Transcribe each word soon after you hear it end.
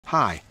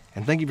Hi,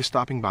 and thank you for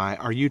stopping by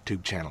our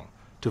YouTube channel.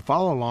 To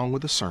follow along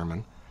with the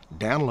sermon,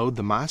 download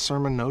the My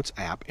Sermon Notes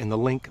app in the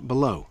link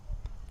below.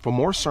 For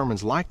more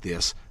sermons like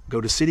this,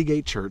 go to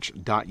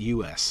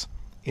citygatechurch.us.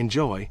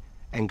 Enjoy,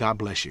 and God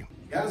bless you.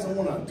 Guys, I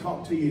want to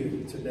talk to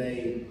you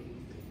today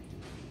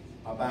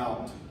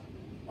about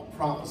a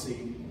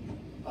prophecy,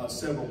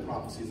 several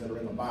prophecies that are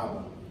in the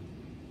Bible.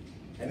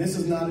 And this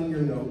is not in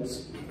your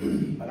notes,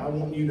 but I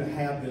want you to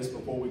have this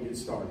before we get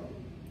started.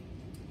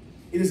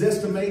 It is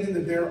estimated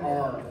that there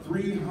are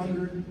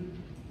 300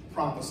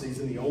 prophecies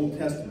in the Old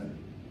Testament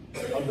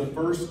of the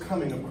first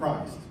coming of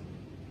Christ,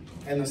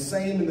 and the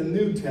same in the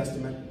New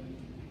Testament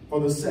for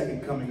the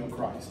second coming of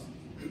Christ.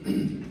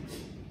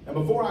 Now,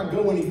 before I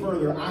go any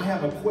further, I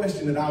have a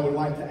question that I would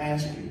like to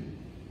ask you.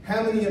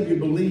 How many of you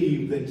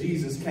believe that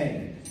Jesus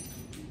came?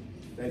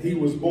 That he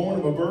was born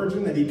of a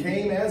virgin, that he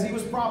came as he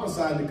was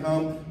prophesied to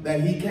come,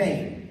 that he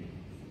came.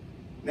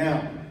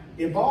 Now,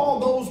 if all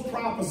those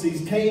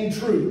prophecies came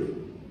true,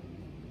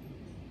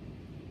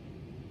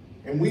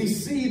 and we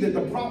see that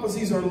the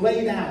prophecies are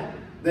laid out,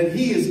 that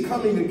he is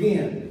coming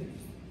again,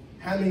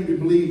 how many of you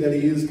believe that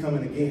he is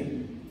coming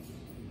again?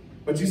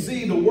 But you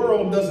see, the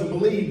world doesn't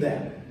believe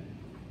that.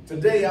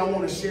 Today, I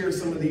want to share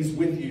some of these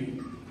with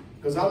you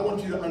because I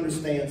want you to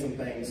understand some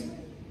things.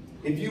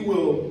 If you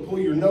will pull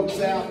your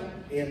notes out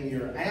in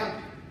your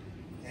app,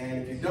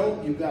 and if you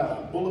don't, you've got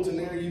a bulletin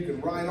there you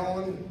can write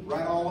on,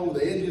 write all over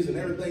the edges and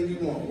everything you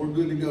want. We're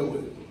good to go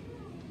with it.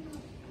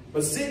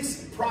 But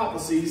 6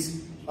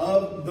 prophecies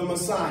of the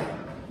Messiah.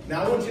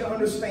 Now, I want you to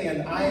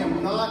understand, I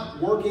am not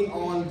working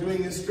on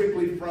doing this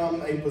strictly from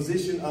a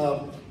position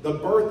of the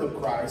birth of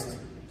Christ,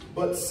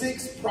 but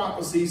 6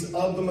 prophecies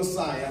of the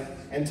Messiah,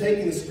 and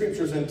taking the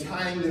scriptures and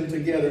tying them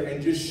together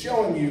and just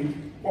showing you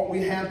what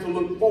we have to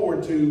look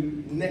forward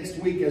to next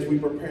week as we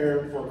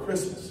prepare for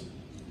Christmas.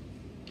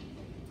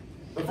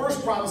 The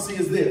first prophecy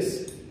is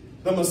this: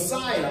 the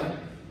Messiah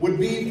would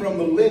be from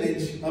the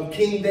lineage of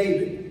King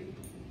David.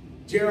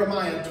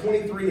 Jeremiah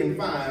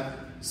 23:5,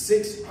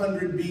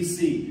 600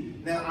 BC.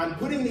 Now, I'm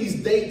putting these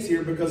dates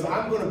here because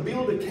I'm going to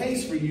build a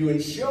case for you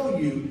and show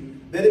you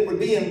that it would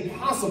be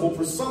impossible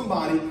for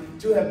somebody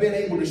to have been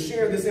able to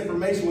share this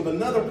information with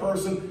another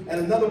person and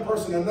another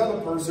person and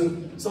another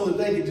person so that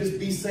they could just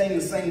be saying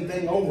the same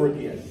thing over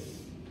again.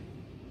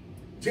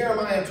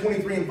 Jeremiah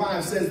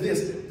 23:5 says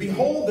this: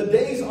 "Behold, the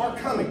days are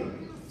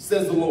coming,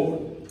 says the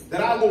Lord,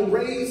 that I will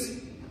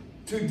raise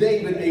to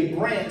David a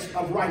branch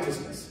of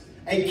righteousness.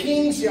 A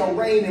king shall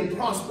reign and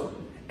prosper,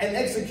 and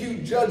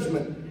execute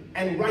judgment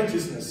and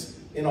righteousness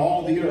in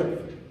all the earth."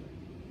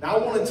 Now,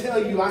 I want to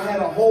tell you, I had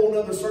a whole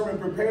other sermon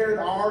prepared.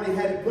 I already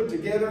had it put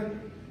together,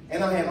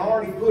 and I had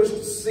already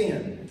pushed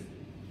sin.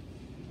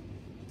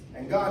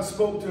 And God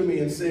spoke to me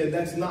and said,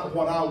 "That's not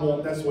what I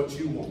want, that's what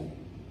you want."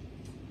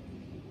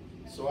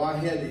 So I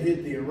had to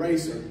hit the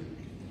eraser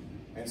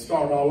and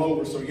start all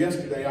over. So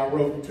yesterday I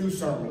wrote 2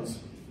 sermons.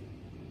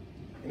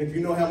 And if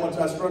you know how much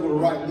I struggle to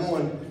write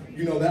one,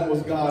 you know that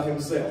was God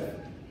himself.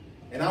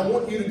 And I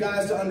want you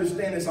guys to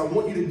understand this. I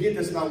want you to get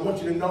this, and I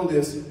want you to know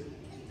this.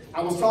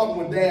 I was talking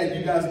with Dad.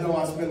 You guys know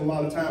I spend a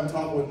lot of time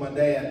talking with my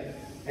dad.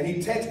 And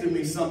he texted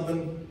me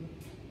something,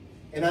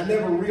 and I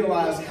never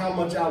realized how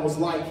much I was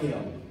like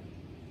him.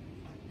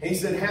 And he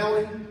said,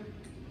 "Howie,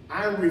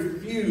 I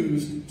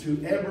refuse to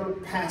ever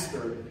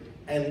pastor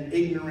an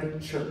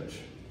ignorant church."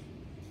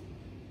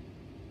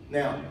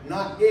 Now,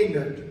 not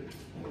ignorant,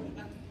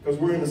 because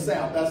we're in the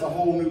South. That's a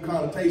whole new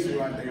connotation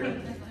right there.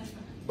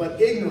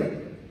 But ignorant,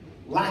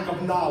 lack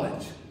of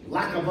knowledge,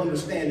 lack of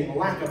understanding,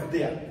 lack of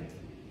depth.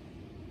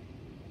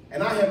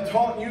 And I have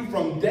taught you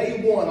from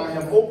day one. I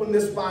have opened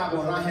this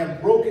Bible and I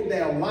have broke it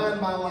down line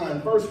by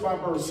line, verse by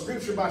verse,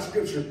 scripture by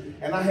scripture.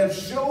 And I have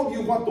showed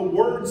you what the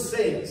Word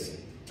says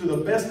to the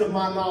best of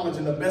my knowledge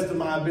and the best of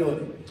my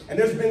ability. And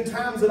there's been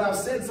times that I've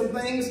said some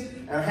things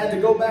and I had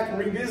to go back and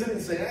revisit it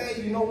and say,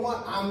 "Hey, you know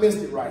what? I missed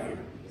it right here."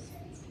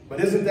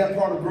 But isn't that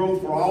part of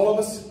growth for all of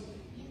us?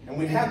 And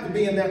we have to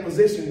be in that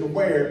position to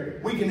where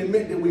we can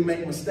admit that we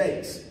make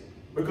mistakes,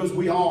 because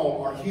we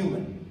all are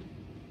human.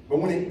 But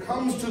when it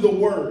comes to the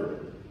Word,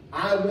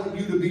 I want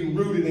you to be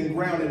rooted and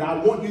grounded. I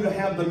want you to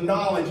have the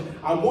knowledge.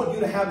 I want you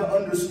to have the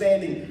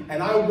understanding.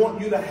 And I want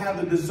you to have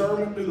the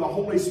discernment through the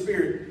Holy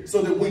Spirit,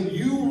 so that when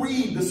you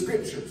read the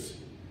scriptures,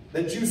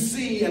 that you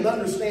see and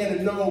understand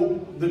and know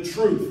the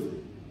truth.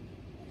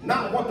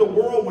 Not what the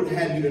world would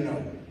have you to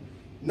know.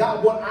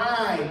 Not what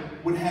I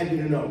would have you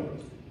to know.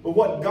 But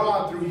what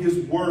God, through his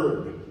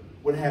Word,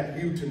 would have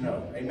you to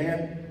know.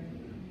 Amen?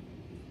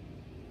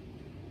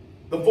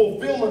 The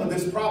fulfillment of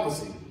this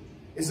prophecy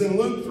is in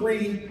Luke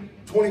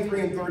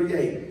 3:23 and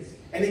 38.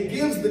 And it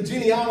gives the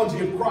genealogy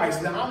of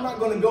Christ. Now, I'm not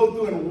going to go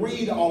through and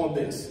read all of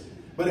this.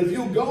 But if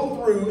you go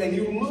through and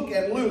you look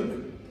at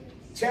Luke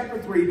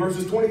chapter 3,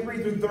 verses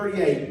 23 through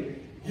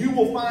 38, you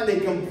will find a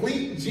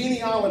complete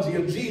genealogy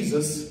of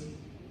Jesus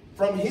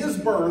from his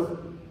birth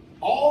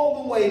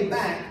all the way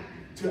back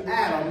to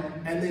Adam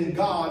and then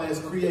God as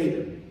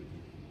creator.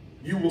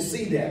 You will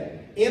see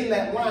that. In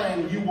that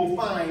line, you will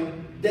find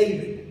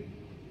David.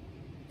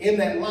 In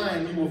that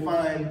line, you will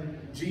find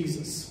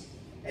Jesus.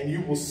 And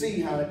you will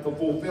see how the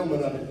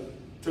fulfillment of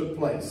it took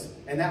place.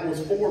 And that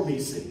was 4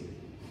 BC.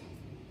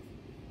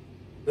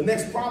 The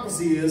next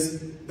prophecy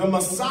is the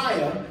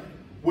Messiah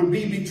would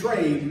be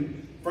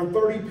betrayed for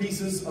 30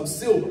 pieces of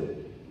silver.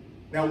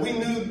 Now we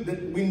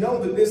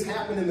know that this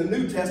happened in the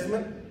New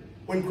Testament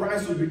when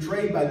Christ was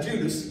betrayed by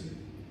Judas.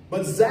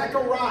 But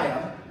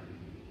Zechariah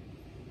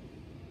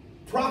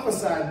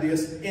prophesied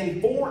this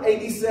in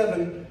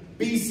 487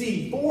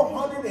 BC,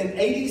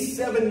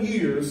 487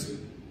 years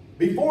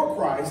before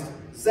Christ.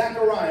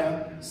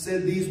 Zechariah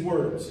said these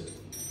words.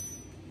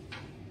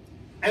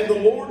 And the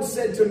Lord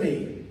said to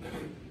me,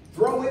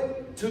 throw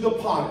it to the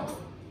potter.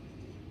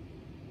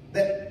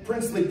 That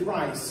princely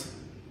price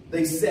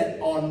they set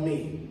on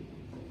me.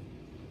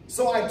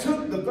 So I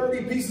took the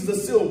 30 pieces of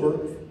silver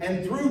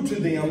and threw to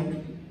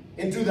them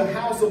into the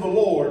house of the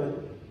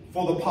Lord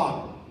for the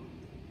potter.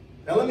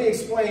 Now let me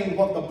explain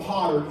what the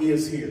potter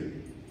is here.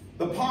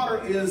 The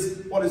potter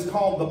is what is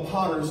called the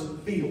potter's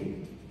field.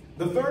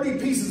 The 30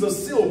 pieces of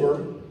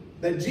silver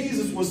that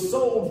Jesus was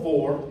sold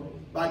for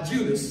by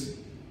Judas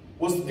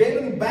was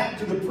given back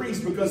to the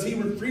priest because he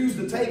refused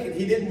to take it.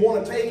 He didn't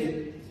want to take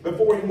it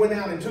before he went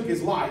out and took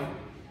his life.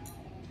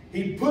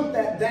 He put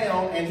that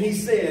down and he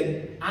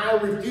said, I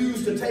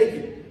refuse to take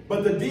it.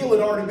 But the deal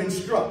had already been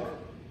struck.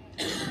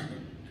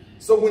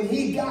 So when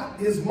he got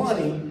his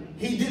money,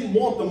 he didn't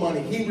want the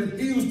money. He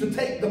refused to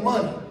take the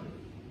money.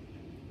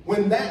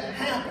 When that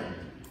happened,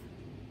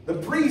 the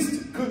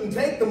priest couldn't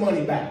take the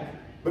money back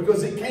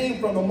because it came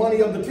from the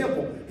money of the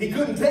temple. He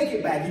couldn't take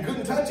it back. He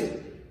couldn't touch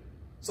it.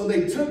 So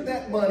they took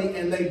that money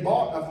and they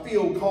bought a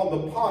field called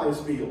the Potter's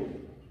Field,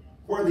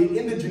 where the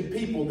indigent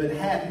people that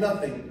had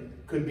nothing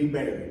could be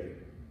buried.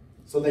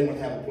 So they would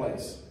have a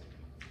place.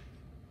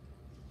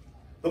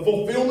 The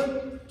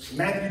fulfillment,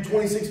 Matthew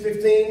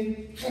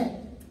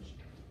 26:15.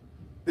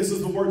 This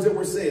is the words that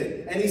were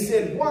said. And he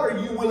said, what are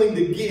you willing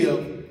to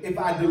give if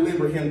I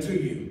deliver him to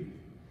you?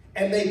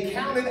 And they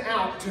counted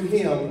out to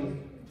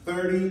him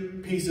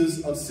 30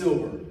 pieces of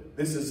silver.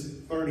 This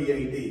is 30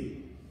 AD.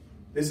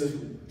 This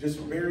is just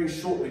very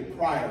shortly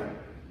prior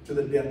to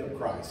the death of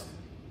Christ.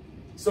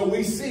 So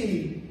we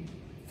see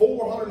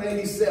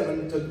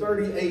 487 to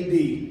 30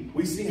 AD.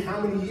 We see how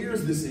many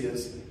years this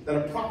is that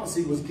a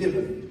prophecy was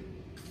given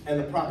and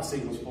the prophecy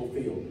was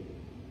fulfilled.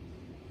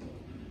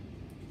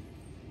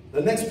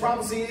 The next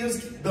prophecy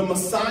is the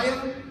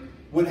Messiah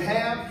would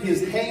have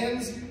his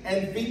hands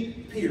and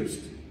feet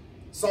pierced.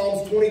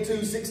 Psalms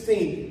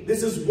 22:16.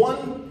 This is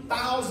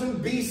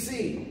 1000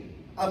 BC,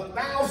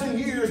 1,000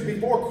 years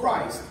before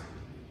Christ.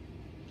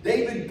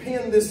 David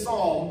penned this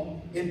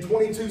psalm in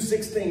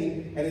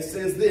 22:16, and it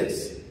says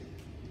this.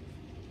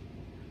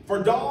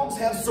 For dogs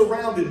have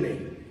surrounded me.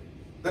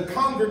 The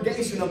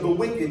congregation of the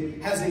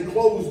wicked has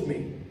enclosed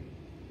me.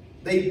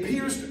 They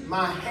pierced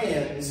my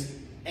hands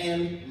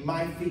and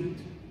my feet.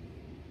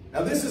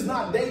 Now this is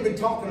not David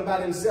talking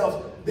about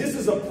himself. This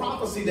is a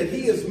prophecy that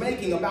he is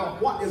making about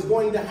what is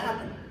going to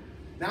happen.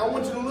 Now I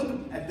want you to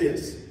look at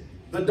this.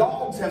 The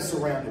dogs have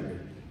surrounded me.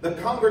 The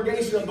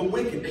congregation of the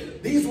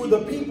wicked. These were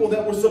the people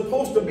that were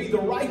supposed to be the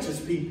righteous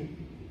people.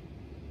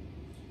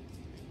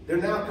 They're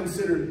now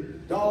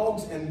considered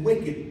dogs and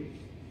wicked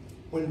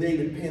when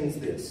David pens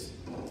this.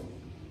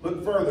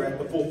 Look further at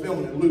the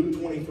fulfillment in Luke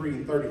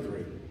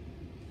 23:33.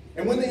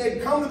 And when they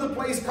had come to the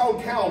place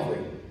called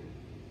Calvary,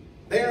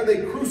 there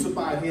they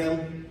crucified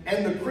him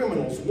and the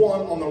criminals, one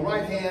on the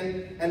right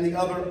hand and the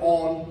other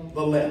on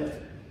the left.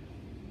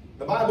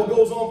 The Bible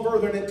goes on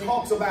further and it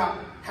talks about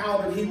how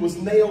that he was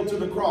nailed to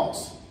the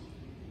cross.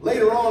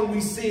 Later on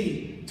we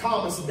see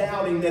Thomas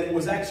doubting that it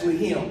was actually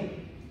him.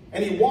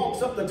 And he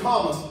walks up to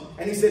Thomas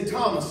and he said,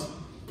 Thomas,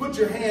 put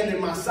your hand in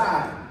my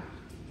side.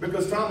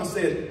 Because Thomas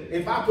said,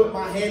 if I put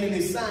my hand in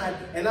his side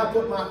and I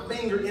put my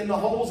finger in the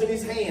holes in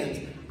his hands,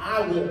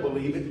 I won't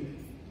believe it.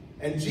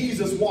 And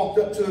Jesus walked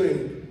up to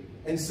him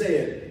and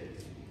said,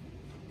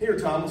 here,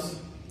 Thomas,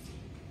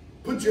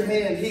 put your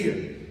hand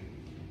here.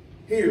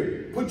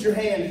 Here, put your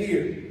hand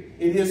here.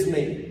 It is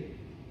me.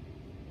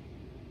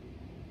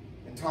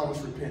 And Thomas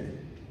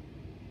repented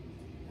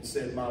and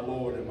said, my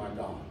Lord and my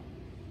God.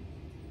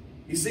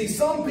 You see,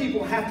 some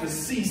people have to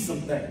see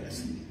some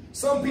things.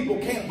 Some people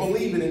can't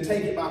believe it and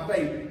take it by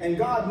faith. And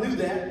God knew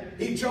that.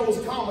 He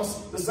chose Thomas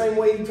the same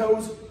way he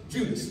chose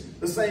Judas.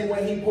 The same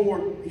way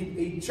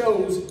he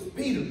chose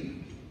Peter.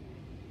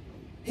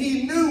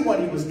 He knew what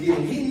he was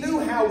getting. He knew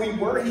how we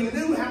were. He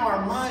knew how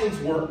our minds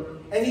work.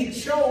 And he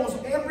chose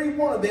every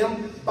one of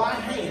them by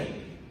hand.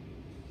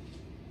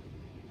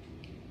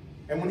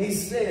 And when he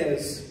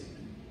says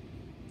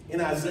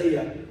in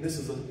Isaiah, this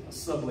is a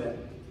sublet.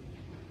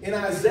 In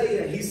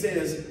Isaiah, he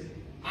says,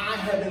 I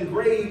have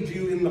engraved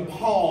you in the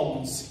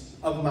palms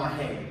of my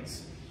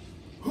hands.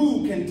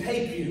 Who can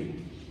take you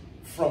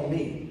from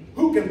me?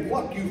 Who can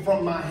pluck you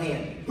from my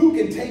hand? Who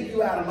can take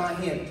you out of my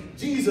hand?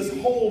 Jesus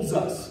holds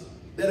us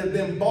that have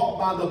been bought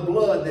by the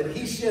blood that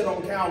he shed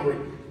on Calvary.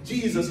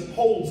 Jesus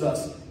holds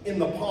us in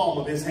the palm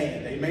of his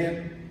hand.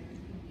 Amen?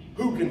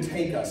 Who can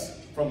take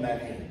us from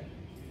that hand?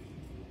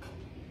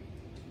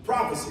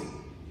 Prophecy.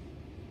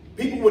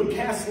 People would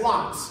cast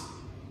lots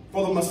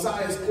for the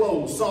Messiah's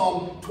clothes.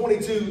 Psalm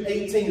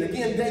 22:18.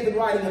 Again, David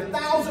writing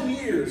 1,000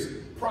 years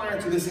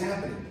prior to this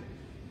happening.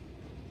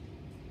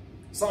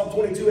 Psalm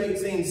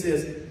 22:18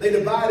 says, they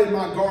divided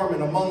my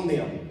garment among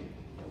them,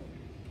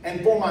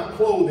 and for my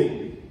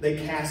clothing they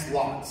cast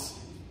lots.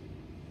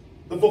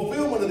 The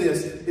fulfillment of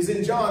this is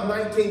in John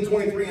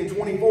 19:23 and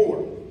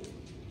 24.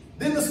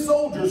 Then the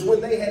soldiers,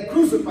 when they had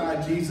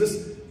crucified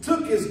Jesus,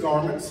 took his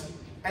garments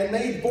and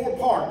made 4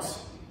 parts,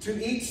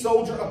 to each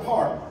soldier a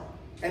part,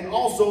 and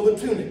also the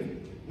tunic.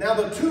 Now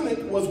the tunic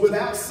was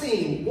without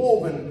seam,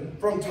 woven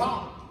from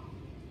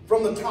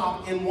the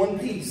top in one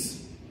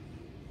piece.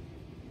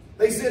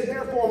 They said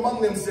therefore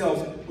among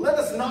themselves, let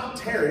us not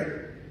tear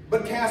it,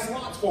 but cast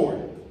lots for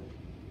it,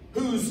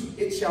 whose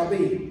it shall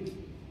be.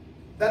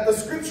 That the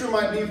scripture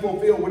might be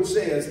fulfilled, which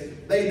says,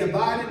 they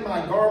divided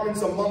my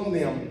garments among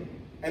them,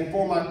 and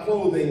for my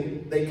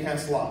clothing they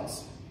cast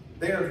lots.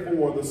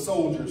 Therefore the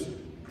soldiers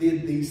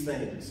did these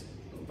things.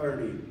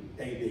 30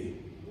 AD.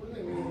 What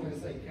do they mean when they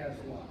say cast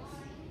lots?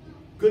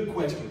 Good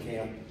question,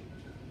 Cam.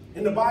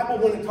 In the Bible,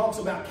 when it talks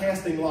about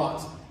casting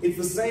lots, it's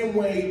the same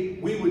way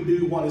we would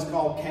do what is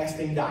called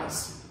casting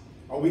dice.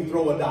 Or we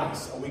throw a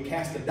dice, or we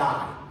cast a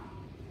die.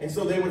 And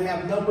so they would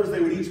have numbers, they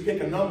would each pick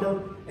a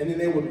number, and then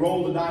they would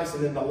roll the dice,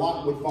 and then the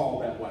lot would fall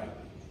that way.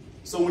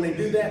 So when they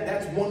do that,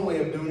 that's one way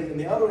of doing it. And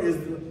the other is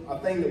a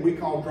thing that we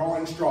call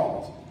drawing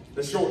straws,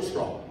 the short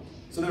straw.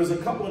 So there's a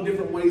couple of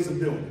different ways of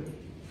doing it.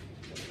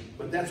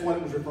 But that's what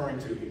it was referring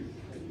to here.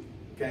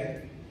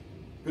 Okay?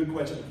 Good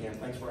question, Cam.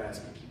 Thanks for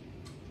asking.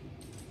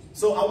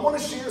 So I want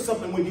to share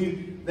something with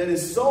you that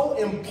is so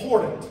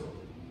important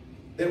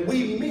that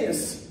we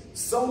miss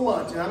so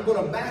much. And I'm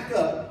going to back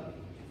up.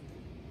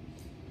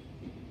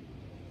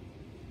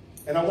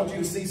 And I want you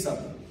to see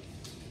something.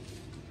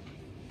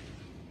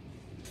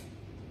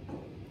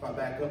 If I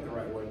back up the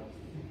right way.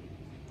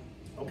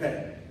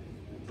 Okay.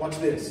 Watch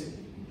this.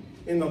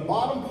 In the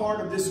bottom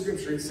part of this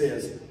scripture it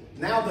says,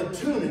 now the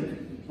tunic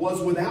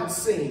was without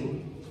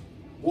seam,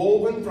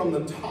 woven from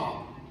the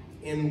top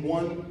in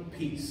one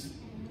piece.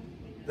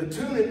 The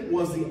tunic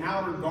was the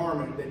outer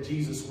garment that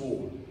Jesus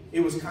wore. It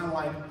was kind of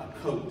like a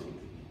coat,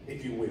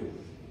 if you will,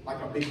 like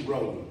a big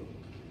robe.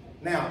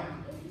 Now,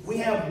 we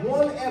have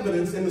one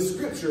evidence in the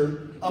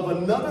scripture of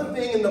another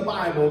thing in the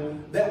Bible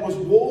that was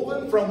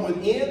woven from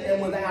within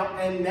and without,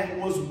 and that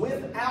was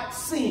without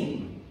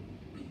seam.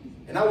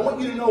 And I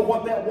want you to know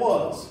what that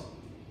was.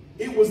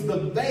 It was the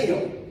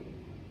veil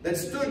that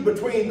stood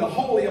between the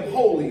Holy of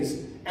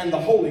Holies and the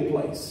holy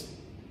place.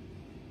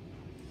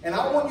 And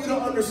I want you to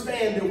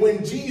understand that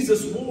when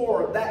Jesus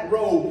wore that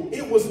robe,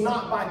 it was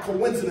not by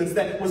coincidence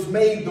that it was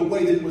made the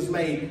way that it was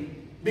made.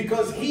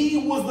 Because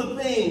he was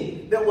the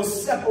thing that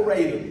was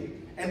separated.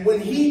 And when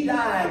he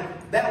died,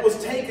 that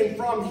was taken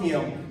from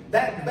him.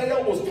 That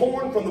veil was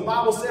torn from, the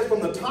Bible says, from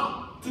the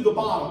top to the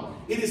bottom.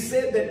 It is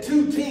said that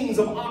 2 teams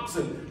of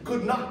oxen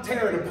could not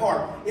tear it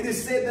apart. It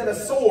is said that a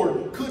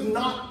sword could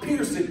not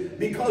pierce it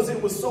because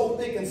it was so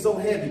thick and so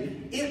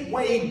heavy. It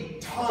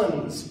weighed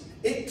tons.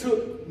 It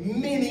took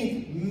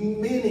many,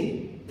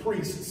 many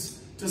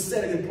priests to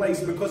set it in place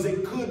because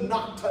it could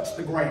not touch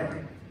the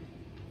ground.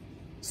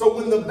 So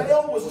when the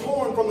veil was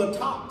torn from the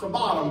top to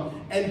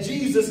bottom and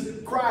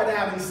Jesus cried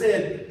out and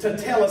said,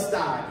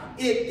 "Tetelestai,"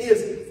 it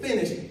is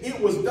finished. It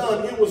was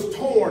done. It was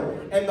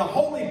torn. And the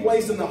holy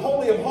place and the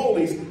Holy of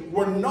Holies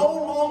were no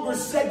longer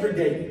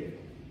segregated.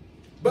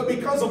 But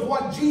because of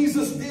what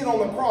Jesus did on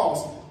the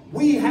cross,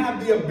 we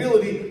have the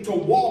ability to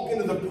walk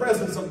into the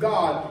presence of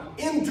God,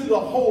 into the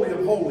Holy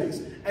of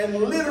Holies, and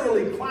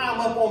literally climb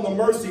up on the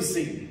mercy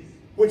seat,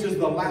 which is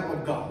the lap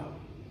of God.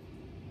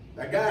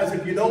 Now, guys,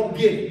 if you don't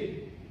get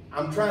it,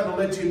 I'm trying to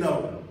let you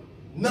know,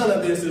 none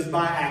of this is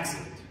by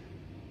accident.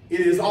 It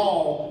is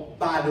all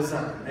by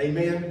design.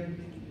 Amen?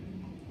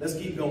 Let's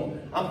keep going.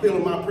 I'm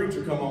feeling my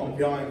preacher come on if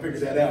y'all ain't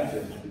figured that out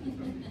yet.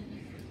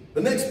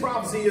 The next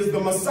prophecy is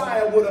the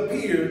Messiah would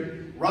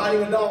appear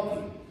riding a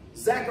donkey.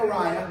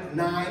 Zechariah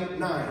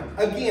 9:9.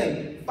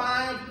 Again,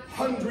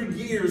 500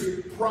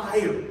 years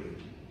prior.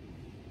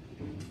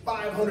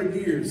 500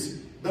 years,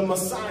 the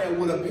Messiah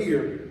would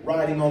appear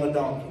riding on a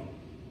donkey.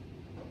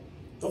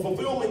 The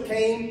fulfillment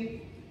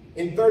came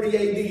in 30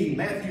 AD,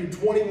 Matthew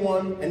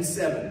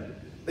 21:7.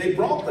 They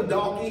brought the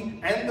donkey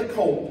and the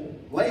colt,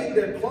 laid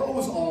their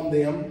clothes on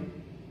them,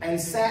 and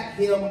sat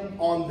him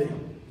on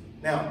them.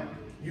 Now,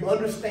 you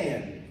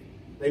understand,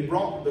 they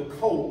brought the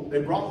colt,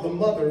 they brought the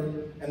mother,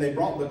 and they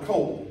brought the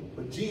colt,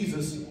 but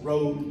Jesus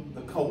rode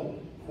the colt,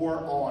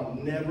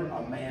 whereon never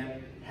a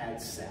man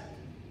had sat.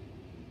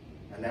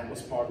 And that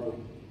was part of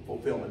the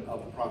fulfillment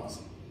of the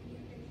prophecy.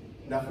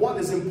 Now, what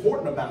is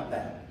important about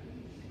that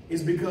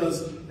is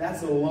because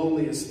that's a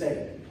lowly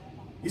estate.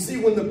 You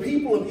see, when the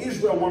people of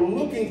Israel were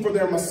looking for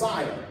their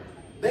Messiah,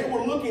 they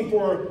were looking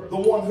for the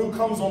one who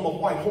comes on the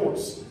white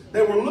horse.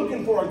 They were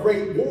looking for a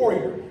great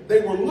warrior. They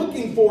were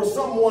looking for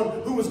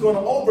someone who was going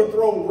to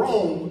overthrow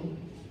Rome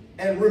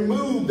and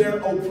remove their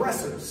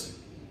oppressors.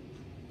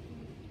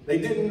 They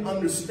didn't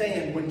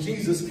understand when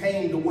Jesus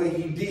came the way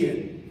he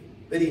did,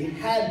 that he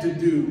had to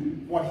do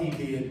what he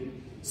did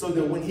so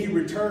that when he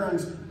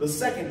returns the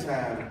second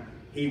time,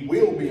 he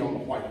will be on the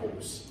white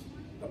horse.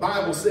 The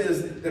Bible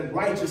says that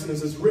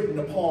righteousness is written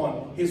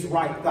upon his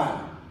right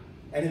thigh,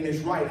 and in his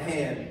right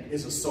hand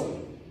is a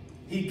sword.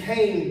 He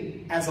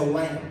came as a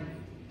lamb.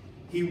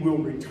 He will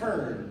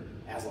return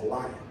as a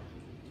lion.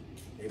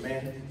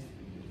 Amen.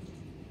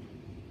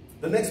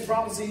 The next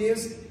prophecy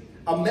is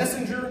a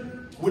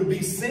messenger would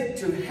be sent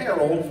to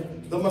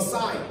herald the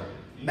Messiah.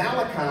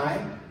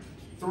 Malachi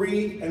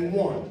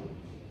 3:1.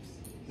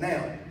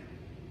 Now,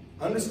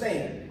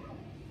 understand,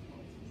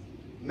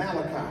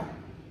 Malachi,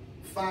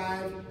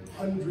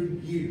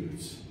 500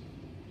 years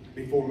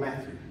before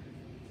Matthew.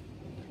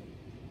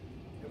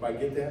 Everybody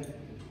get that?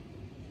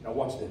 Now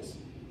watch this.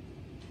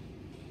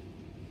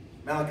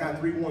 Malachi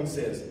 3:1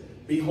 says,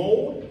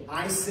 "Behold,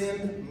 I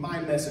send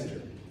my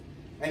messenger,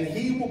 and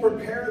he will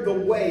prepare the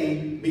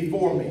way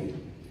before me.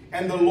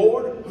 And the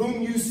Lord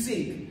whom you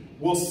seek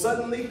will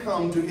suddenly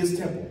come to his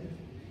temple,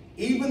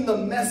 even the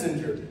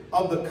messenger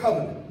of the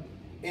covenant,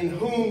 in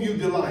whom you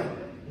delight.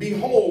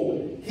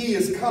 Behold, he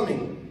is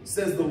coming,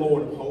 says the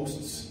Lord of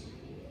hosts."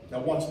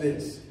 Now watch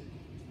this.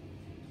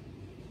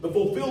 The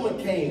fulfillment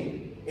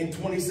came in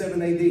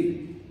 27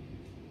 AD.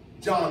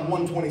 John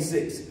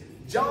 1:26.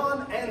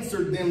 "John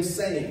answered them,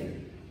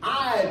 saying,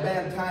 I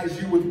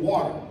baptize you with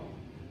water,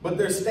 but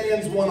there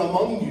stands one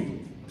among you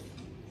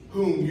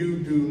whom you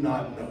do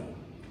not know."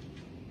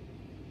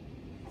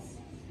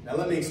 Now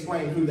let me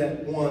explain who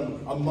that one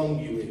among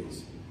you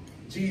is.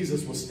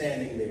 Jesus was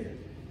standing there.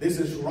 This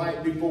is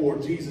right before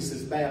Jesus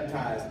is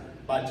baptized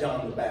by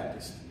John the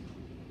Baptist.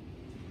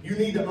 You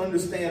need to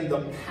understand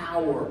the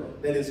power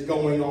that is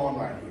going on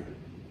right here.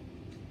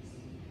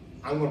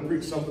 I'm going to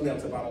preach something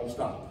else if I don't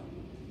stop.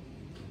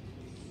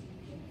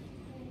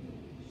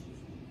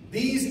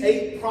 These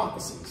 8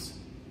 prophecies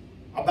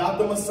about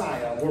the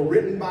Messiah were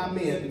written by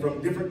men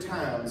from different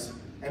times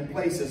and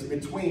places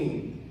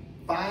between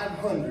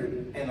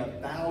 500 and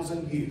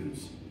 1,000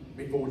 years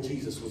before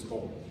Jesus was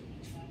born.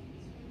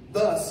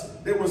 Thus,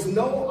 there was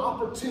no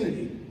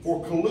opportunity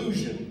for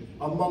collusion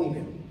among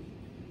them.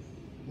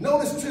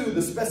 Notice too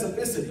the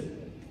specificity.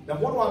 Now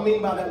what do I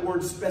mean by that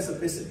word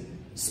specificity?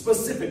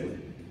 Specifically.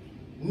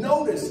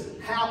 Notice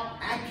how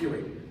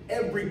accurate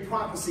every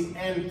prophecy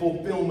and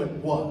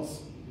fulfillment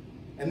was.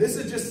 And this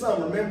is just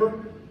some.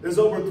 Remember, there's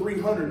over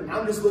 300.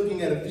 I'm just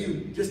looking at a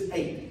few, just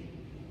 8.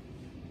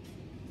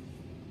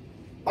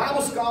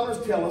 Bible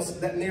scholars tell us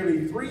that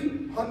nearly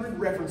 300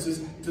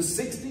 references to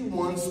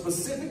 61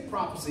 specific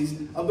prophecies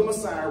of the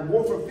Messiah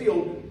were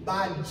fulfilled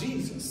by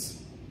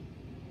Jesus.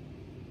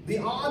 The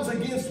odds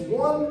against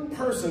one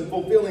person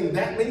fulfilling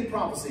that many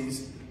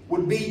prophecies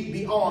would be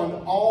beyond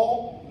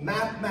all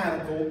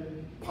mathematical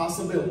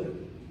possibility.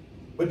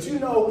 But you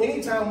know,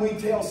 anytime we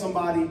tell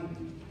somebody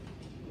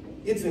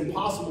it's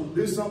impossible to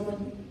do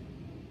something,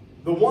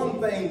 the one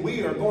thing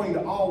we are going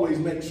to always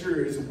make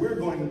sure is we're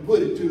going to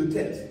put it to the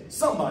test.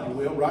 Somebody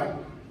will, right?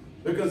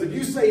 Because if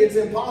you say it's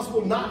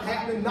impossible, not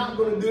happening, not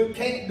going to do it,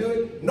 can't do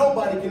it,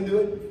 nobody can do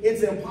it,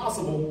 it's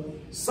impossible,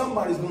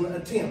 somebody's going to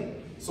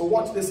attempt. So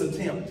watch this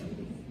attempt.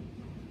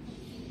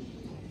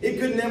 It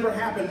could never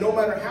happen no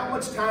matter how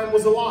much time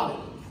was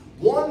allotted.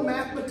 One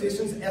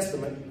mathematician's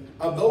estimate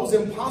of those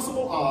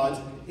impossible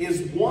odds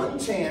is 1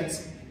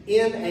 chance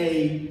in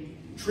a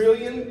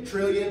trillion,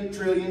 trillion,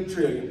 trillion,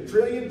 trillion,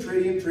 trillion,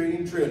 trillion,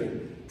 trillion,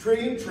 trillion,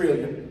 trillion,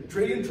 trillion,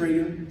 trillion,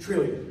 trillion,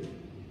 trillion.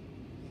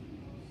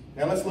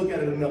 Now let's look at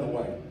it another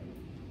way.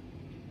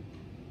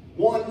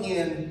 1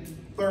 in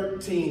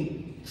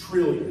 13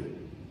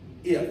 trillion,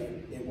 if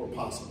it were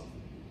possible.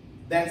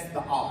 That's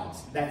the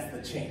odds. That's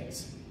the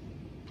chance.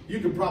 You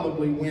could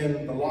probably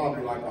win the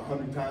lottery like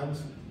 100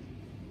 times.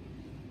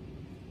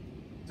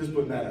 Just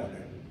putting that out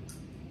there.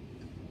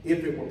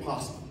 If it were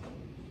possible.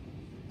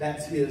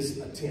 That's his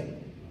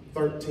attempt.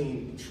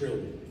 13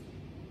 trillion.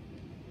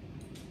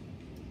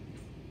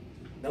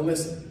 Now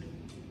listen.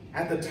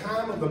 At the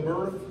time of the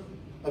birth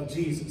of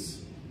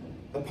Jesus,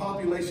 the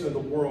population of the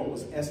world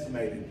was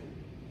estimated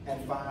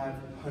at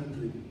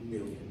 500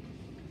 million.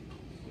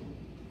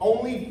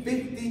 Only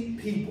 50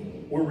 people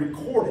were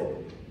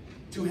recorded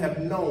to have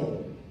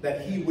known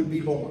that he would be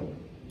born.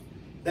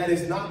 That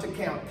is not to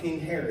count King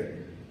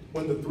Herod,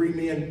 when the 3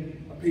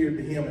 men appeared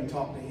to him and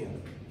talked to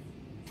him.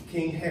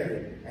 King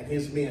Herod and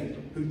his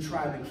men who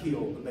tried to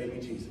kill the baby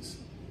Jesus.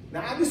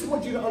 Now I just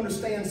want you to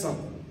understand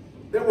something.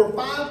 There were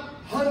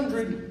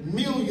 500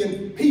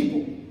 million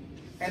people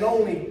and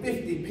only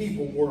 50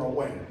 people were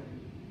aware.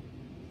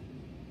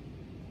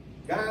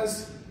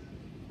 Guys,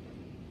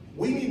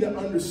 we need to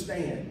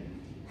understand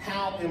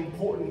how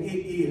important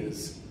it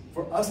is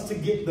for us to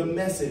get the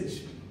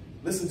message,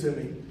 listen to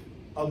me,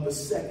 of the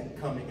second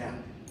coming out.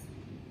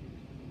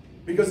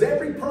 Because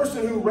every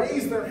person who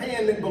raised their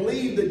hand and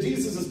believed that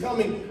Jesus is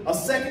coming a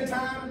second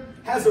time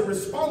has a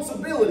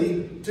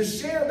responsibility to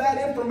share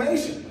that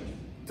information,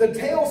 to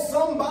tell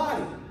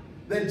somebody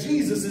that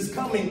Jesus is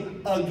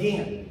coming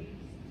again,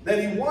 that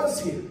he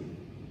was here.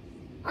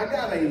 I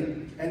got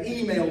an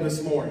email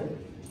this morning,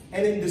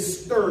 and it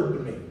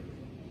disturbed me.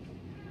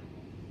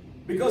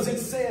 Because it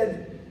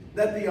said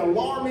that the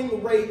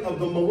alarming rate of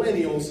the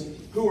millennials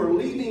who are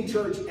leaving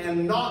church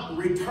and not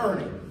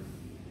returning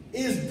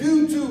is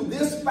due to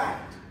this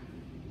fact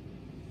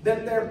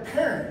that their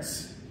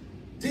parents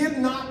did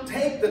not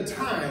take the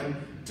time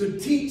to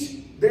teach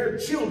their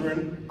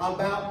children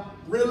about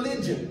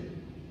religion.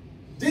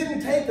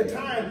 Didn't take the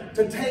time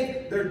to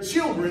take their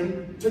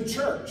children to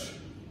church.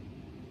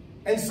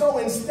 And so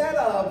instead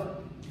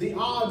of the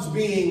odds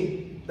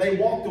being they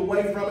walked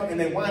away from it and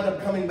they wind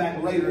up coming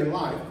back later in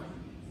life,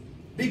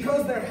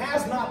 because there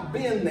has not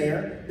been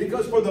there,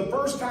 because for the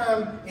first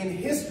time in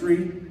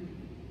history,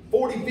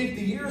 40,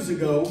 50 years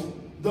ago,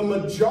 the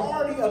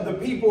majority of the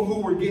people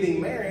who were getting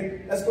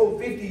married, let's go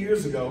 50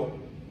 years ago,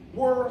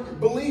 were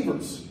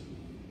believers.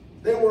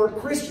 They were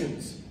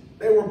Christians.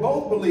 They were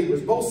both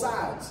believers, both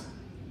sides.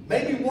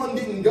 Maybe one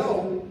didn't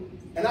go,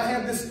 and I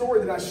have this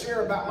story that I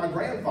share about my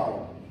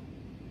grandfather.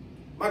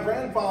 My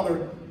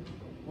grandfather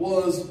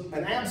was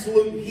an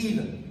absolute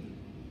heathen,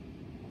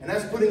 and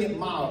that's putting it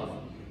mildly.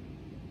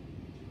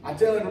 I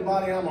tell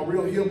everybody I'm a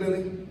real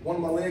hillbilly. One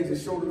of my legs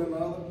is shorter than the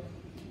other.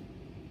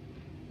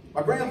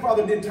 My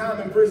grandfather did time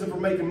in prison for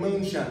making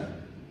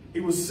moonshine. He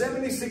was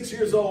 76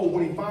 years old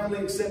when he finally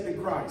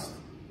accepted Christ.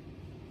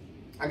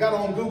 I got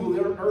on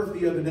Google Earth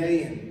the other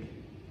day, and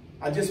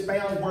I just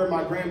found where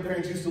my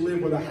grandparents used to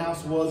live, where the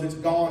house was. It's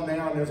gone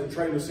now, and there's a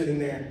trailer sitting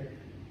there.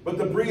 But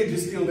the bridge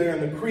is still there,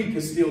 and the creek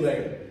is still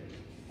there,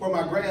 where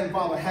my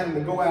grandfather had him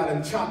to go out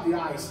and chop the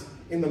ice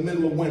in the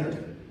middle of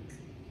winter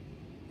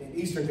in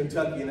eastern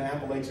Kentucky in the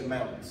Appalachian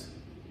Mountains.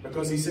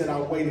 Because he said, I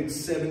waited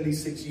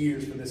 76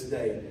 years for this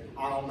day.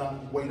 I'll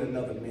not wait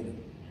another minute.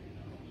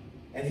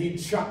 And he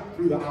chopped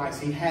through the ice.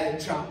 He had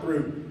it chopped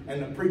through,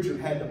 and the preacher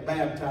had to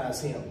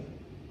baptize him.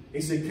 He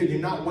said, could you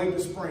not wait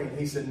the spring?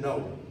 He said,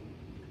 no.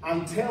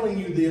 I'm telling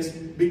you this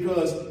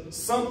because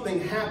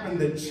something happened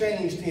that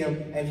changed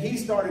him, and he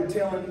started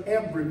telling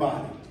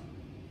everybody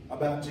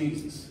about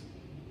Jesus.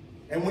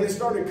 And when it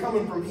started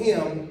coming from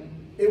him,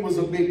 it was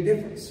a big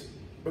difference,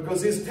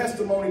 because his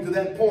testimony to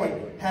that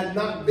point had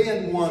not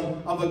been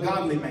one of a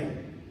godly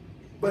man.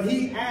 But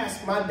he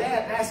asked, my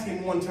dad asked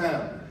him one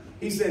time,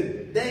 he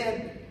said,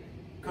 Dad,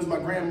 because my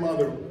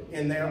grandmother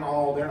in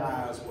all their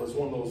eyes was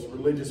one of those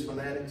religious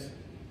fanatics.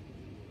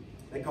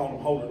 They called them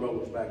holy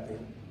rollers back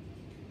then.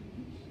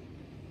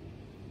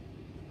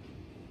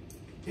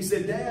 He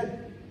said,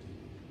 Dad,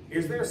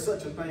 is there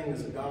such a thing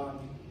as a God?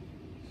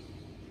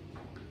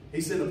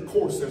 He said, of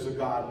course there's a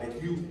God, and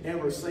if you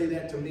ever say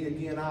that to me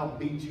again, I'll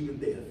beat you to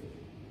death.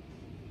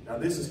 Now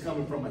this is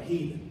coming from a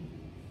heathen.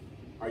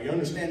 Are you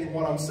understanding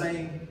what I'm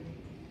saying?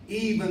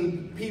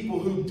 Even people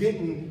who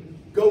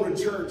didn't go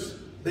to church,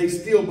 they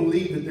still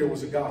believed that there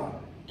was a God.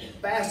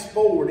 Fast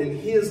forward in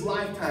his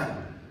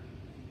lifetime,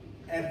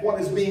 and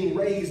what is being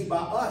raised by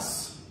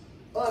us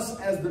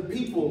as the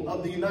people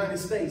of the United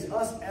States,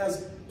 us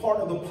as part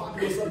of the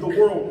populace of the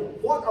world.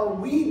 What are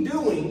we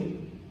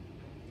doing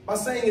by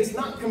saying it's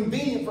not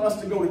convenient for us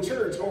to go to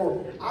church,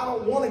 or I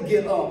don't want to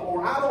get up,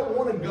 or I don't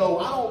want to go,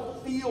 I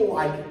don't feel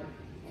like it?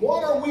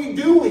 What are we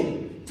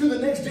doing to the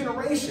next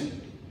generation?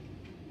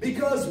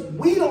 Because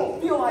we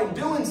don't feel like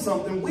doing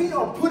something, we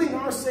are putting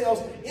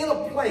ourselves in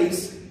a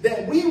place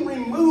that we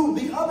remove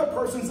the other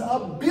person's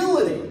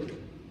ability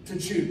to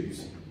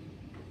choose.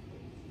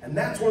 And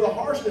that's where the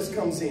harshness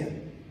comes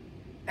in.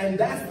 And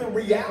that's the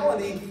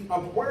reality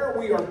of where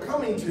we are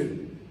coming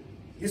to.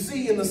 You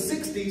see, in the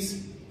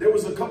 60s, there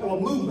was a couple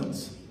of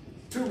movements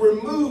to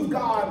remove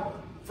God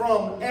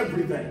from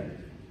everything.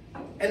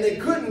 And they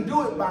couldn't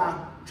do it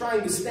by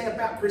trying to stamp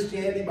out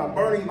Christianity, by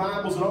burning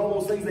Bibles and all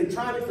those things. They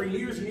tried it for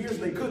years and years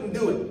and they couldn't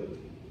do it.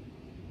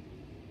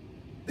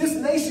 This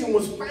nation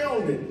was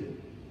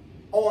founded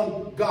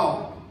on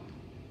God.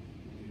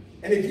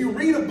 And if you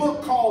read a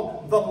book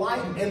called The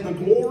Light and the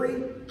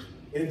Glory,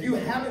 and if you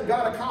haven't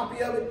got a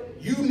copy of it,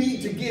 you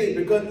need to get it,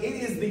 because it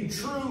is the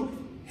true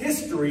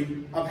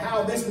history of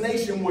how this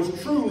nation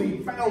was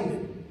truly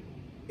founded.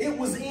 It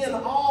was in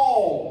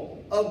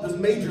all of the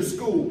major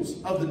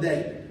schools of the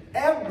day.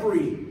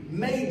 Every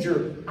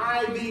major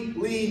Ivy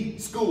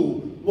League school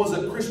was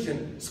a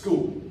Christian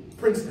school.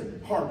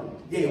 Princeton, Harvard,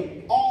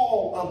 Yale,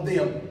 all of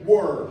them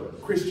were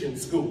Christian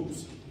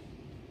schools.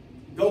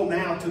 Go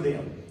now to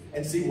them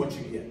and see what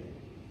you get.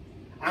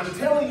 I'm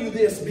telling you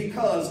this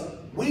because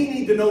we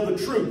need to know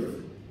the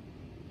truth.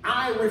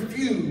 I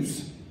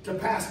refuse to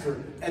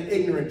pastor an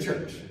ignorant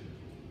church.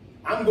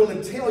 I'm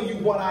going to tell you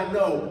what I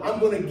know. I'm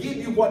going to give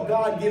you what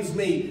God gives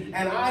me.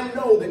 And I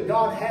know that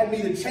God had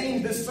me to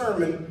change this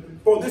sermon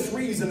for this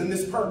reason and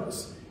this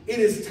purpose. It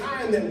is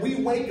time that we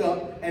wake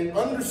up and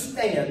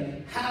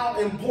understand how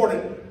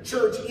important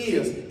church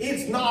is.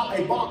 It's not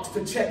a box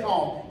to check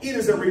off. It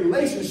is a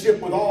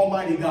relationship with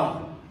Almighty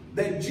God.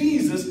 That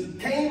Jesus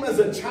came as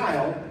a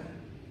child,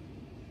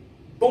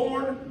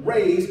 born,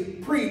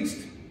 raised, preached,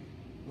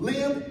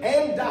 lived,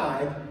 and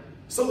died,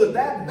 so that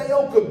that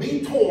veil could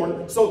be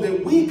torn, so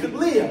that we could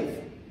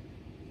live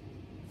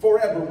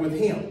forever with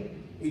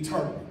him,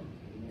 eternally.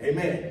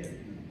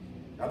 Amen.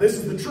 Now this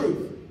is the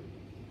truth.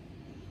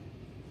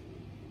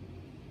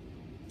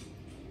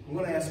 I'm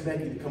going to ask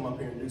Becky to come up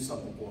here and do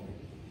something for me.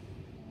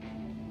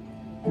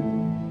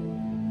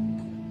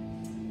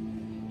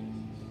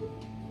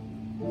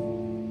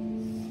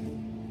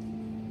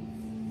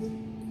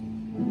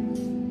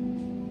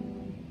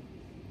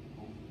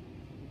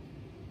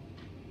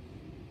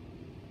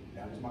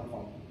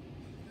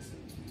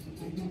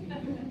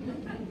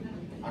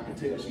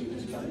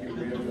 just trying to get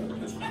rid of it.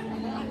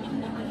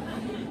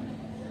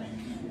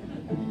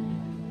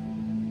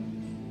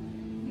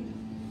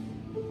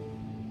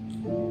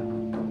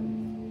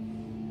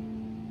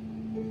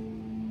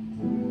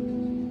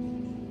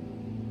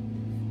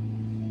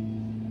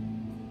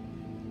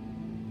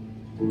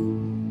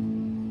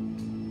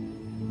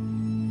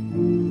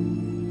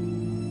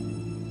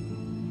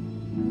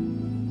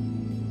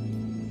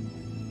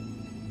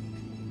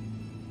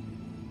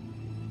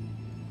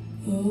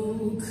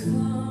 Oh,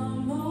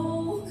 come,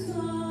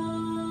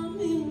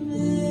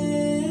 Emmanuel,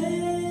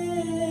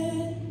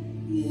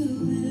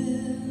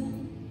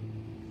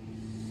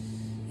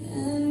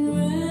 and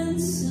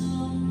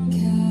ransom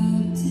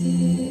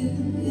captive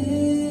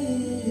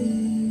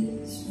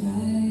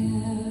Israel,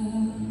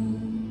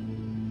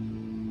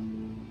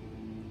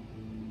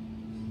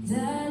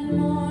 that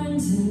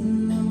mourns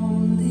in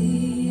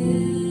lonely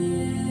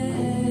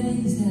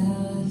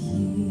exile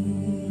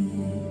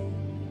here,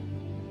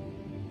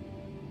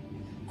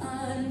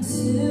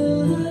 until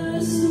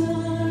the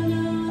Son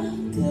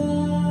of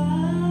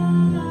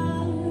God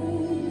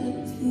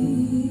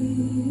appear.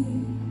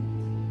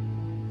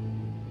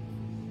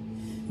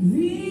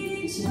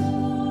 Rejoice,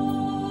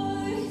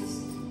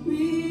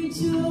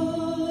 rejoice,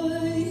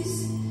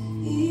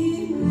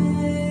 Emmanuel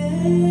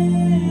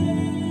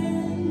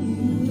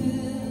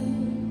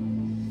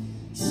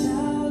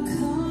shall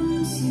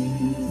come to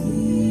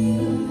thee,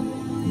 O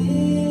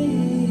Israel.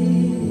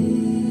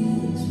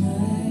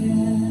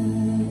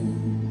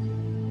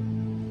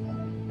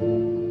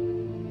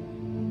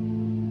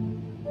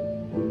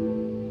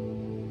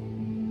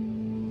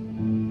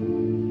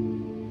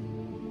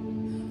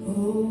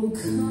 Oh,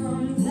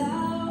 come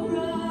thou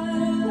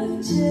Rod of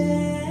Jesse,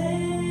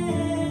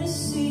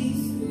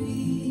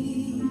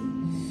 free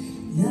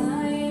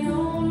thine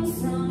own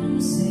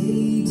from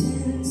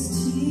Satan's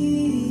tyranny,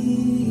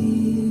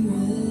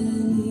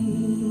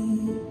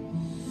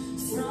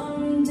 from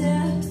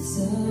depths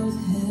of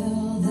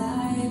hell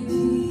thy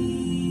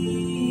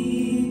people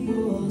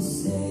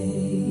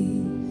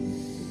save,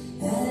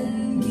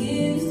 and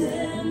give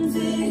them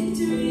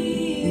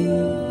victory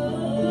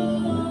o'er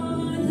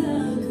the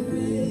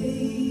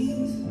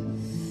grave.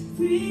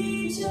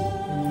 Rejoice,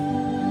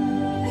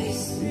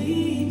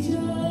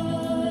 rejoice,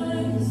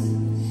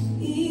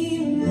 Emmanuel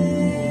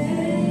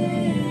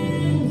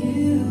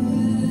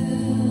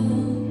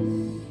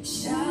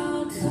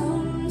shall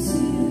come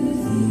to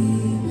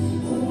thee,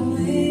 O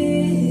Israel.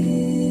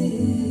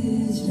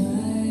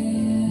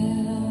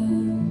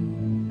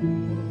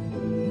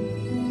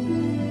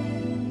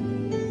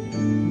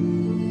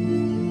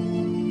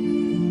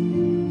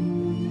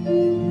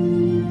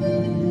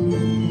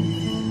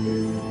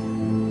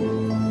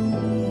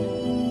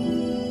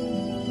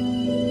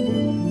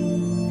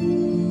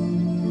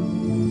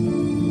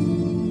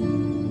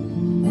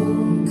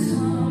 Oh,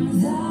 come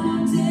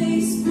thou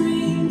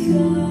dayspring,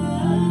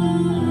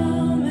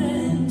 come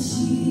and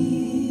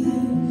cheer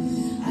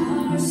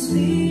our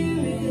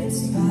spirits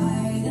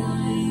by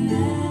thine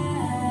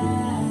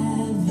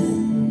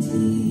advent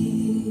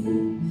dear.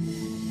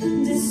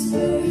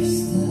 Disperse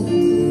the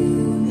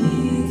gloomy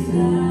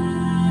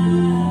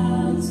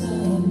clouds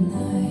of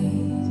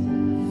night,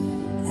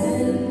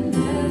 and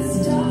death's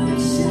dark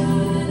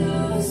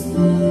shadows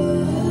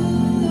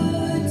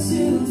put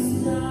to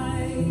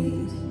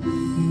flight.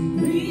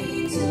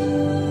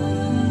 Rejoice,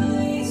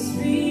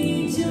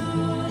 rejoice,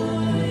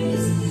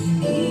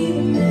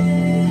 Emmanuel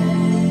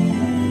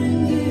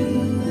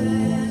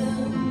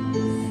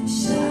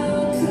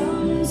shall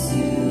come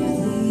to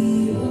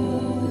thee, O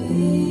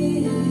Israel.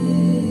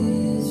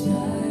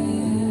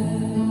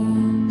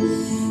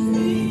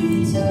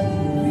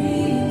 Rejoice,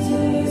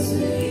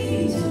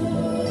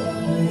 rejoice,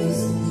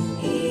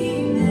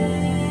 Emmanuel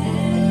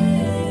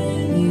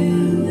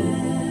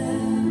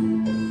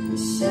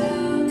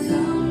shall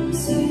come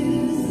to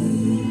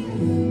thee,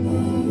 O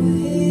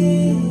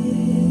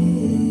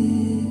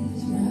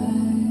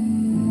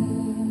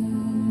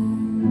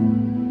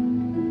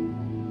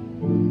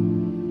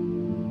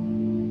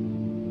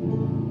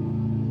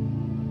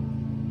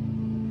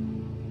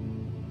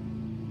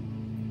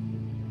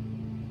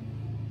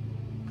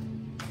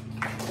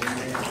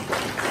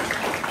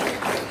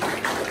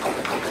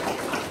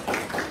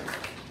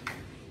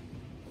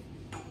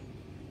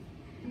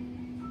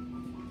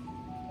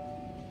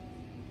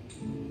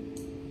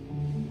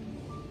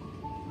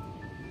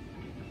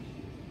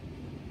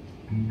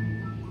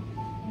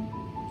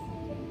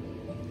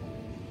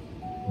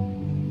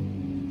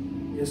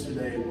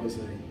Yesterday was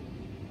an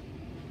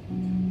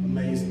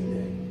amazing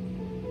day.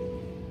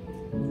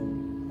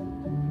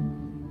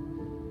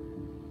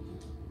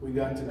 We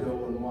got to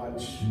go and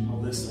watch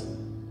Melissa.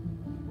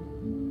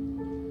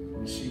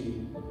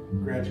 She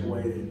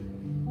graduated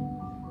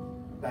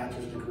a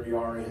bachelor's degree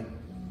RN.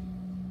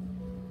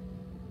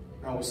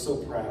 I was so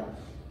proud.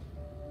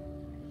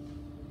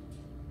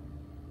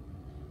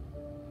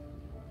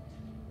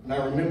 And I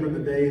remember the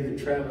day that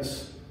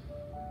Travis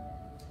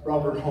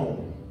brought her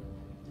home.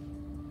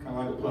 Kind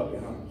of like a puppy,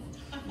 huh?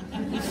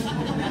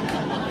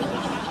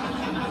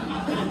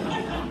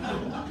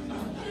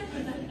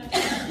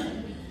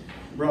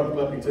 brought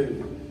the puppy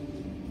too.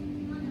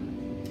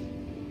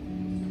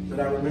 But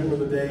I remember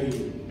the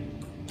day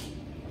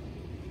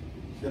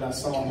that I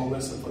saw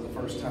Melissa for the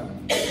first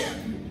time.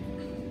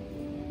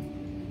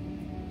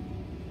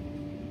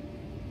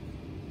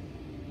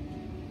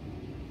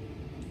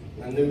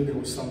 And I knew there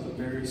was something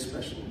very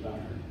special about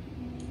her.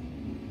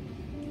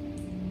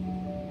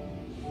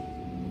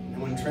 And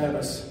when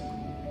Travis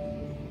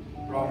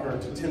brought her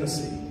to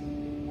Tennessee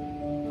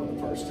for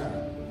the first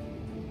time,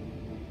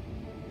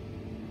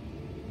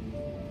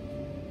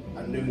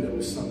 I knew there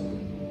was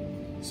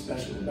something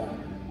special about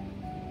her.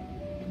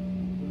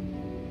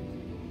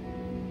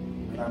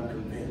 And I'm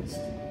convinced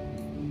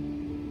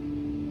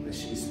that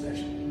she's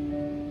special.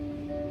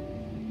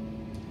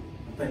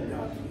 I thank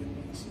God for you,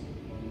 Melissa.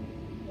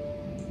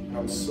 And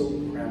I'm so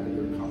proud of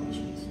your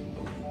accomplishments.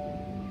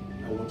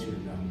 I want you to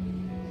know.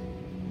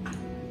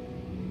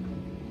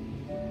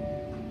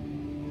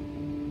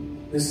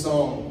 This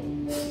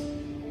song,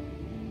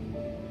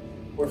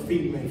 where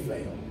feet may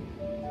fail.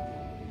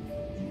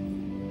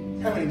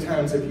 How many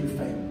times have you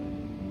failed?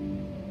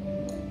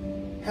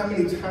 How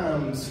many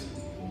times,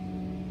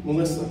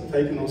 Melissa,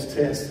 taking those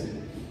tests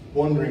and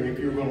wondering if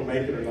you were going to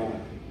make it or not?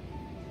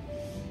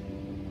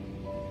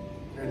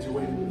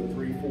 Graduated with a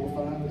 3, 4,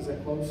 5. Is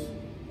that close?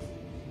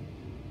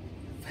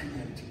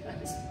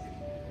 Fantastic.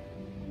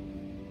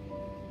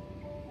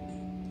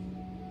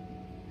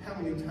 How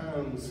many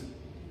times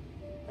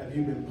have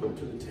you been put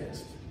to the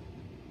test?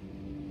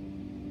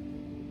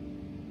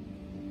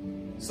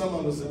 Some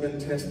of us have been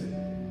tested.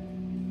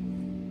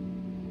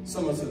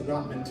 Some of us have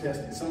not been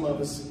tested. Some of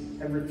us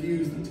have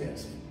refused the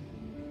test.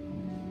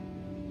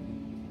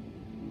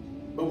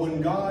 But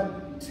when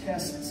God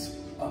tests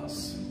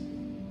us,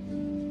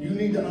 you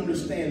need to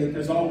understand that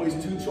there's always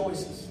two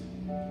choices.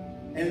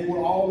 And it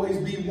will always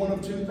be one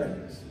of two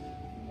things.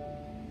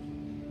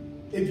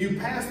 If you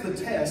pass the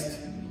test,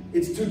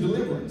 it's to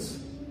deliverance.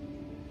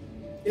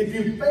 If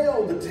you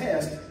fail the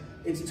test,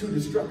 it's to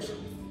destruction.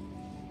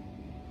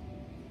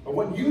 But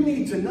what you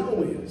need to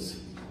know is,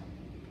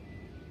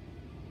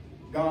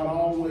 God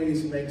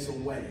always makes a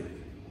way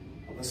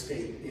of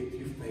escape if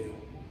you fail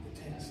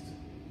the test.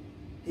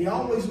 He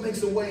always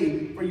makes a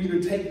way for you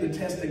to take the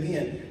test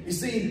again. You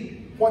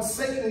see, what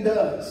Satan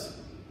does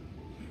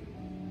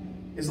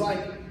is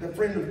like the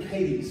friend of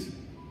Katie's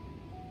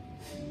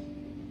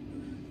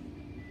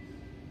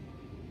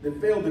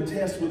that failed the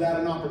test without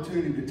an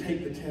opportunity to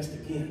take the test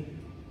again.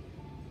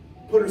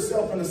 Put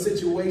herself in a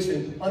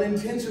situation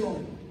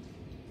unintentionally.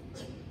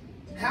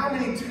 How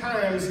many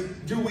times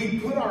do we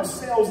put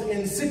ourselves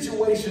in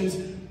situations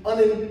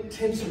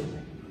unintentionally,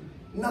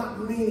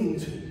 not meaning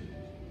to,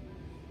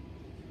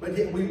 but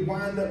yet we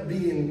wind up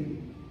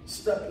being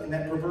stuck in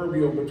that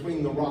proverbial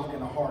between the rock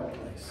and a hard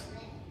place?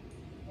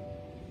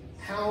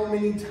 How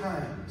many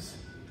times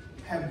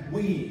have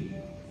we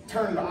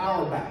turned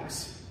our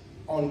backs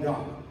on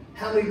God?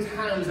 How many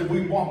times have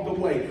we walked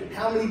away?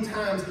 How many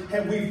times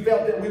have we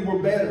felt that we were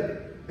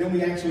better than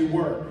we actually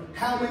were?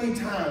 How many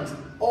times,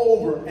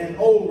 over and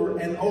over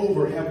and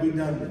over, have we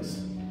done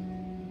this?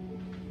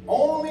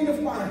 Only to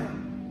find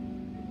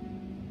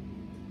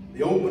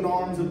the open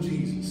arms of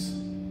Jesus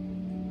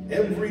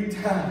every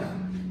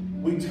time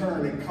we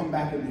turn and come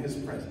back into his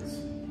presence.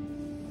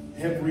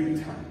 Every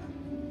time.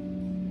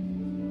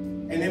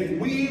 And if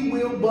we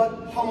will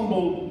but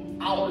humble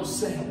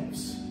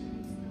ourselves.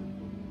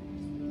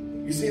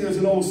 You see, there's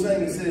an old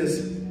saying that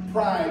says,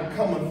 pride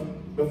cometh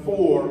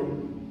before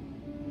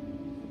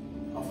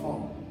a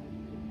fall.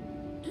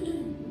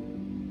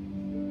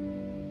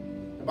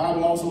 The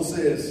Bible also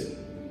says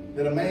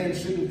that a man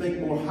shouldn't think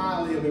more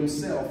highly of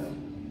himself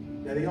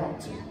than he ought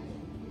to.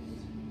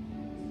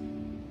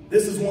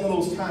 This is one of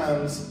those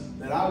times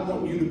that I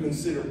want you to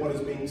consider what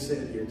is being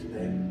said here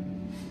today.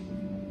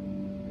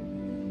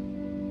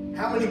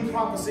 How many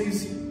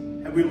prophecies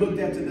have we looked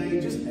at today?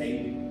 Just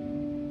 8.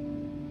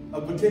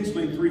 Of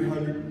potentially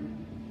 300,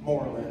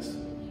 more or less.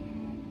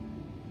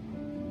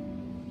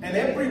 And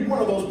every one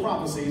of those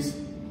prophecies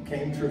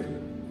came true.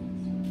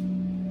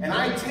 And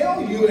I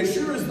tell you, as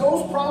sure as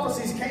those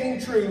prophecies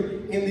came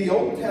true in the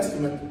Old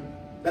Testament,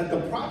 that the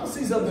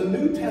prophecies of the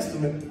New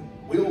Testament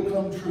will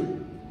come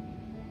true.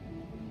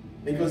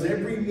 Because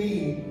every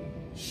knee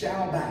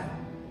shall bow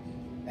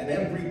and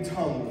every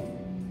tongue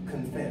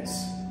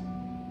confess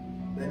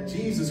that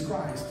Jesus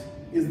Christ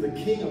is the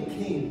King of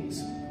Kings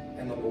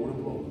and the Lord of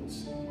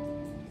Lords.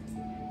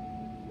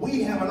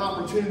 We have an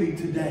opportunity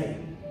today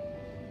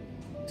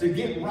to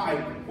get right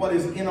what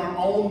is in our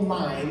own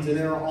minds and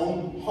in our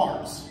own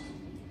hearts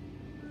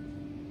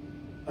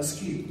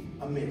askew,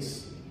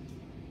 amiss.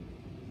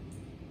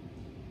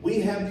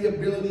 We have the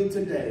ability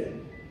today,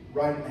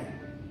 right now,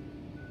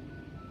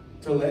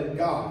 to let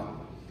God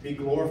be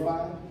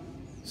glorified,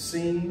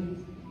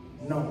 seen,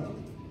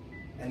 known,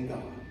 and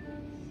God.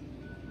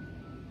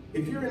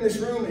 If you're in this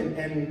room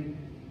and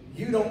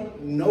you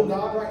don't know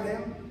God right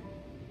now,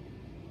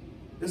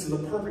 this is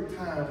the perfect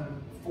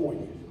time for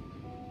you.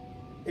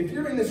 If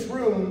you're in this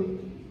room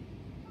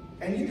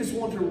and you just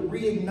want to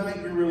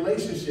reignite your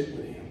relationship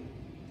with him,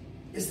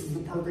 this is the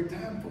perfect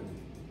time for you.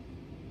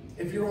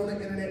 If you're on the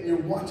internet and you're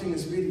watching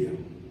this video,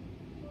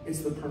 it's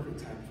the perfect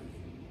time for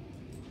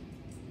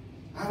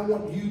you. I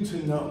want you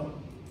to know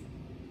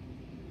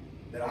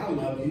that I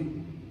love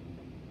you.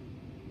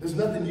 There's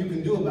nothing you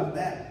can do about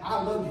that.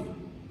 I love you.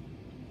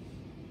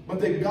 But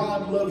that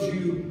God loves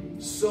you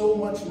so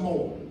much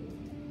more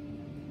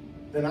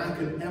than I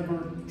could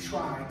ever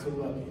try to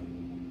love you.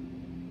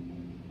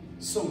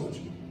 So much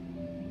more.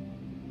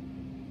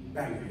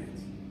 Bow your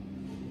heads.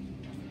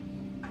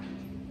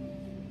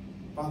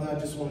 Father, I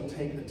just want to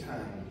take the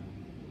time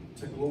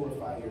to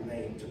glorify your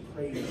name, to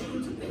praise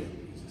you today,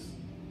 Jesus.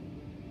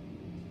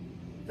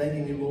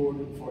 Thanking you,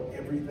 Lord, for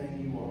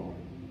everything you are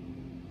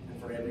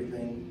and for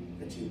everything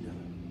that you've done.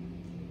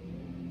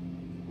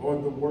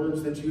 Lord, the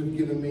words that you have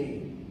given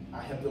me,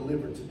 I have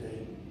delivered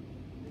today.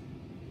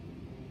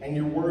 And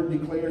your word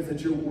declares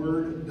that your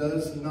word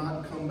does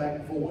not come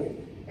back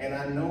void. And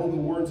I know the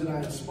words that I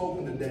have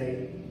spoken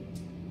today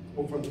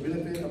will for the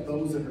benefit of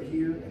those that are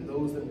here and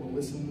those that will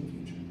listen in the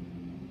future.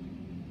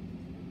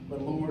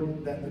 But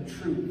Lord, that the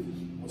truth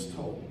was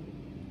told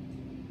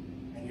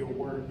and your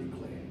word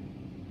declared.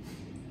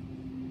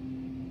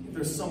 If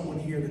there's someone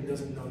here that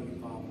doesn't know you,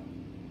 Father,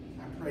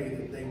 I pray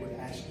that they would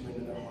ask you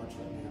into their hearts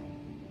right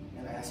now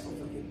and ask for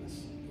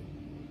forgiveness.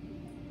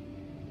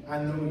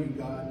 I know you,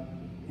 God.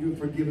 You've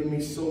forgiven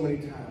me so many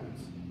times.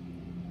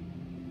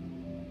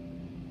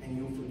 And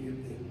you'll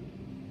forgive them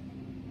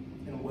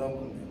and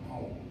welcome them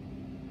home.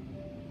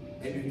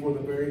 Maybe for the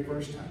very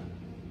first time.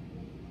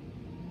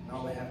 And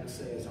all they have to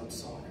say is, I'm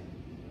sorry.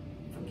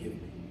 Forgive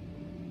me.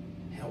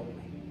 Help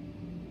me.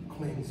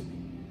 Cleanse me.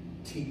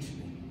 Teach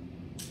me.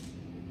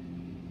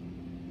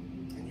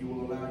 And you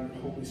will allow your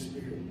Holy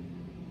Spirit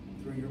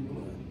through your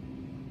blood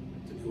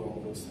to do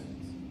all those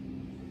things.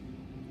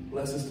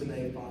 Bless us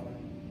today, Father.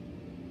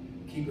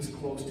 Keep us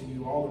close to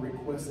you. All the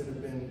requests that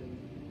have been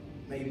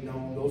made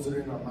known, those that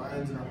are in our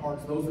minds and our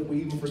hearts, those that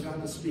we even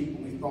forgot to speak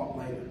but we thought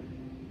later.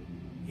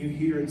 You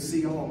hear and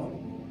see all of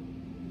them,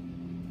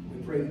 Lord.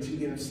 We pray that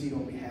you intercede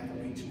on behalf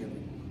of each and every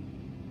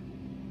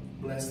one.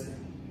 Bless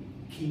them.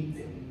 Keep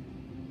them.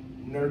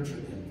 Nurture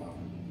them, Father.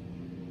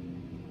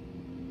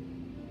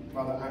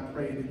 Father, I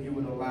pray that you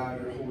would allow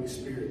your Holy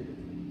Spirit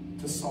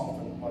to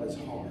soften what is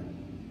hard,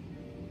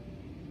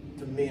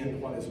 to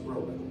mend what is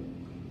broken,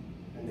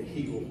 and to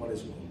heal what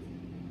is wounded.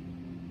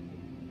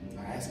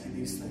 I ask you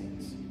these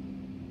things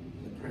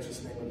in the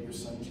precious name of your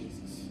Son,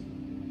 Jesus.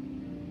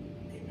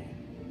 Amen.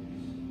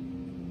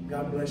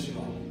 God bless you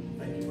all.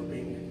 Thank you for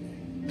being here.